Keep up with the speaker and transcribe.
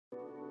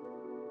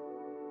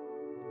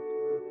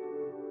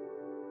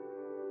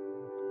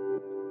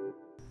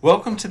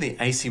Welcome to the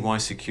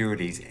ACY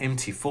Securities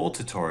MT4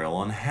 tutorial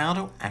on how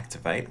to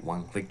activate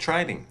one-click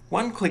trading.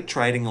 One-click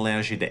trading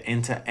allows you to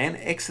enter and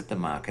exit the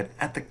market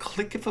at the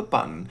click of a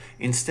button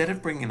instead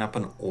of bringing up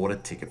an order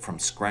ticket from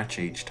scratch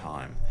each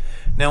time.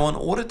 Now, in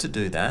order to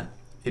do that,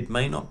 it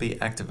may not be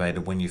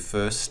activated when you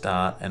first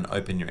start and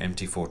open your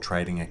MT4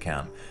 trading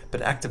account,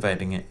 but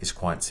activating it is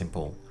quite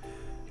simple.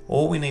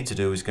 All we need to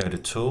do is go to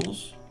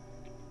Tools,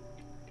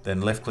 then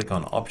left-click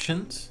on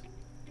Options,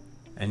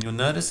 and you'll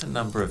notice a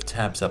number of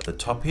tabs up the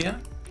top here.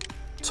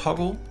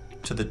 Toggle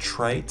to the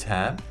Trade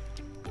tab,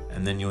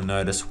 and then you'll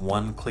notice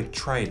one-click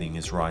trading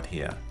is right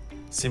here.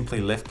 Simply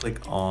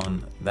left-click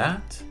on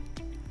that,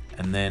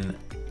 and then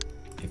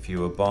if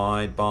you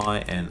abide by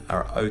and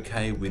are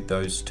okay with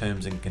those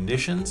terms and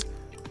conditions,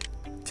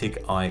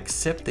 tick I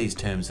accept these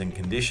terms and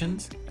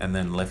conditions, and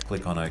then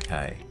left-click on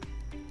OK.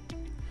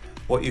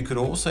 What you could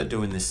also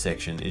do in this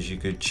section is you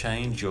could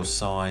change your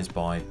size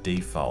by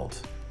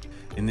default.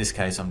 In this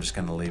case, I'm just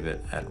going to leave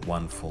it at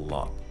one full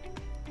lot.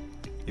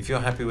 If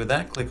you're happy with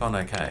that, click on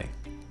OK.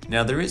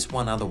 Now, there is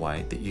one other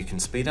way that you can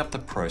speed up the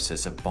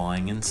process of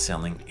buying and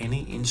selling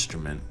any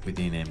instrument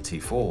within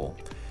MT4.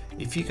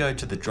 If you go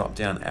to the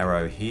drop-down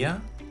arrow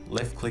here,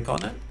 left-click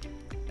on it,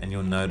 and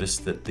you'll notice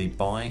that the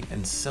buy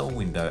and sell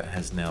window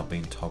has now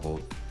been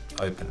toggled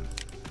open.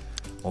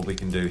 What we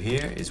can do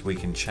here is we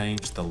can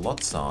change the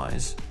lot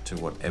size to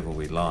whatever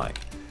we like.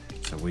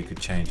 So we could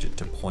change it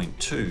to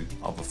 0.2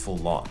 of a full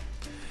lot.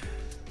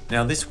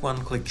 Now, this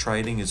one-click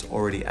trading is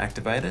already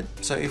activated,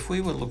 so if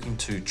we were looking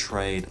to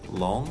trade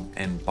long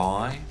and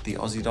buy the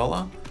Aussie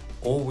dollar,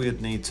 all we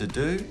would need to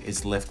do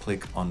is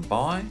left-click on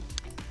buy,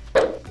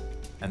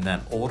 and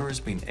that order has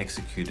been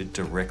executed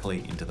directly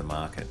into the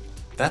market.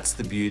 That's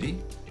the beauty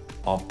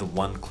of the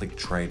one-click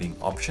trading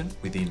option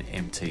within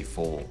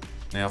MT4.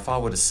 Now, if I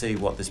were to see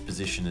what this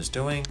position is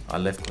doing, I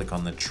left-click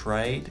on the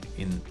Trade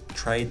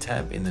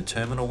tab in the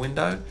terminal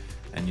window,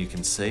 and you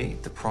can see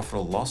the profit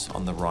or loss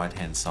on the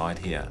right-hand side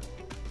here.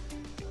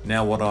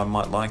 Now, what I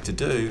might like to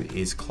do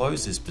is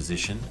close this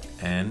position,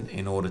 and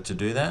in order to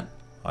do that,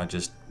 I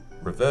just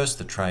reverse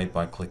the trade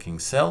by clicking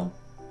sell,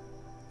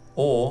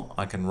 or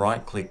I can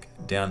right click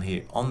down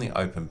here on the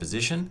open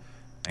position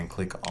and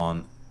click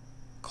on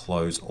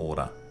close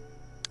order.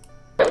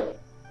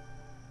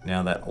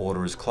 Now that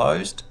order is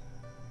closed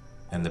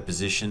and the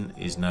position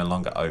is no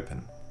longer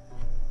open.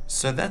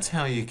 So that's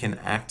how you can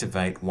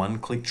activate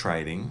one-click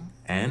trading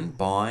and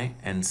buy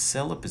and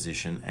sell a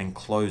position and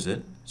close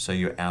it so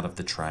you're out of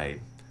the trade.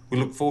 We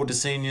look forward to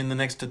seeing you in the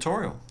next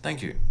tutorial.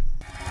 Thank you.